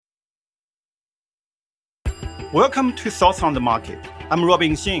Welcome to Thoughts on the Market. I'm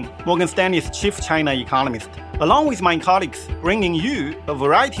Robin Xing, Morgan Stanley's Chief China Economist. Along with my colleagues, bringing you a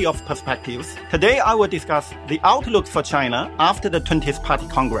variety of perspectives, today I will discuss the outlook for China after the 20th Party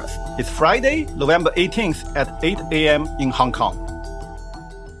Congress. It's Friday, November 18th at 8 a.m. in Hong Kong.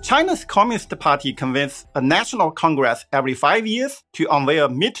 China's Communist Party convenes a national congress every 5 years to unveil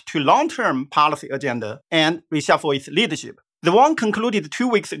mid to long-term policy agenda and reshuffle its leadership. The one concluded 2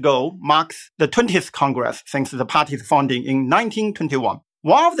 weeks ago marks the 20th Congress since the party's founding in 1921.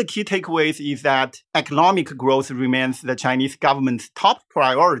 One of the key takeaways is that economic growth remains the Chinese government's top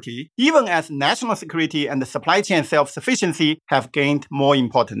priority, even as national security and supply chain self-sufficiency have gained more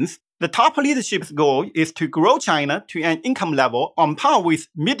importance. The top leadership's goal is to grow China to an income level on par with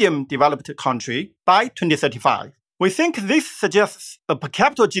medium-developed country by 2035. We think this suggests a per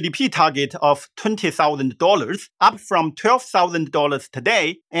capita GDP target of $20,000, up from $12,000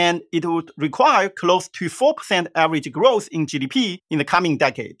 today, and it would require close to 4% average growth in GDP in the coming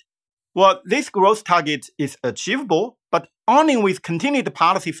decade. Well, this growth target is achievable, but only with continued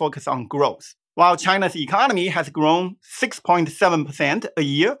policy focus on growth. While China's economy has grown 6.7% a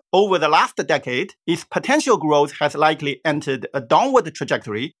year over the last decade, its potential growth has likely entered a downward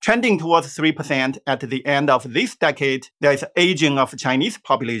trajectory, trending towards 3% at the end of this decade. There is aging of Chinese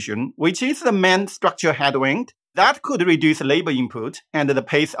population, which is the main structural headwind that could reduce labor input and the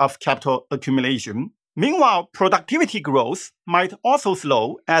pace of capital accumulation. Meanwhile, productivity growth might also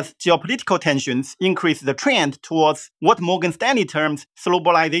slow as geopolitical tensions increase the trend towards what Morgan Stanley terms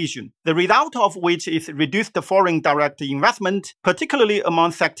globalization, the result of which is reduced foreign direct investment, particularly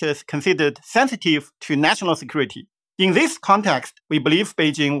among sectors considered sensitive to national security. In this context, we believe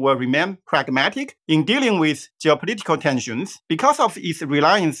Beijing will remain pragmatic in dealing with geopolitical tensions because of its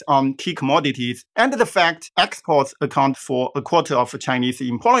reliance on key commodities and the fact exports account for a quarter of Chinese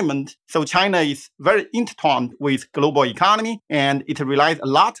employment. So China is very intertwined with global economy and it relies a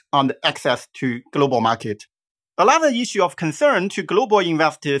lot on the access to global market. Another issue of concern to global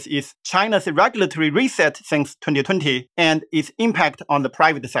investors is China's regulatory reset since 2020 and its impact on the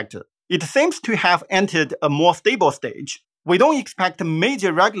private sector. It seems to have entered a more stable stage. We don't expect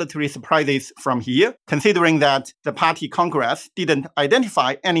major regulatory surprises from here, considering that the party congress didn't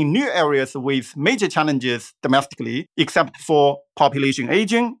identify any new areas with major challenges domestically, except for population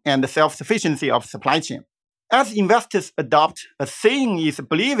aging and the self-sufficiency of supply chain. As investors adopt a seeing is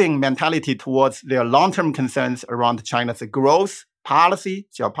believing mentality towards their long-term concerns around China's growth, policy,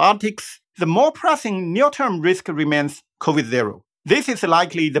 geopolitics, the more pressing near-term risk remains COVID-0. This is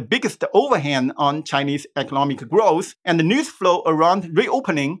likely the biggest overhang on Chinese economic growth, and the news flow around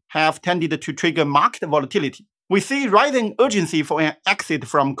reopening have tended to trigger market volatility. We see rising urgency for an exit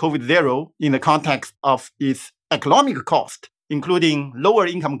from COVID-0 in the context of its economic cost, including lower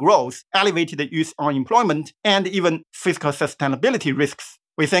income growth, elevated youth unemployment, and even fiscal sustainability risks.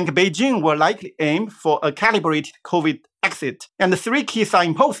 We think Beijing will likely aim for a calibrated COVID exit, and the three key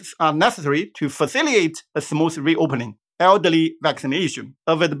signposts are necessary to facilitate a smooth reopening: elderly vaccination,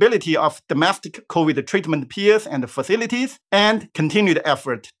 availability of domestic COVID treatment peers and facilities, and continued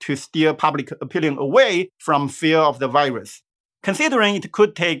effort to steer public opinion away from fear of the virus. Considering it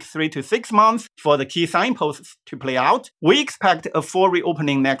could take 3 to 6 months for the key signposts to play out, we expect a full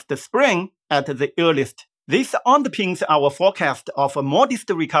reopening next spring at the earliest. This underpins our forecast of a modest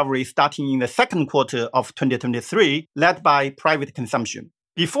recovery starting in the second quarter of 2023, led by private consumption.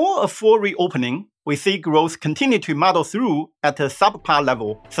 Before a full reopening, we see growth continue to muddle through at a subpar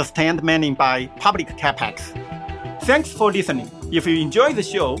level, sustained mainly by public capex. Thanks for listening. If you enjoy the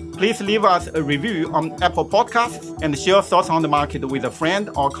show, please leave us a review on Apple Podcasts and share thoughts on the market with a friend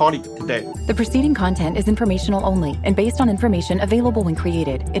or colleague today. The preceding content is informational only and based on information available when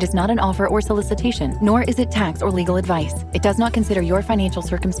created. It is not an offer or solicitation, nor is it tax or legal advice. It does not consider your financial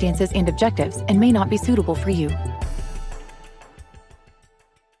circumstances and objectives and may not be suitable for you.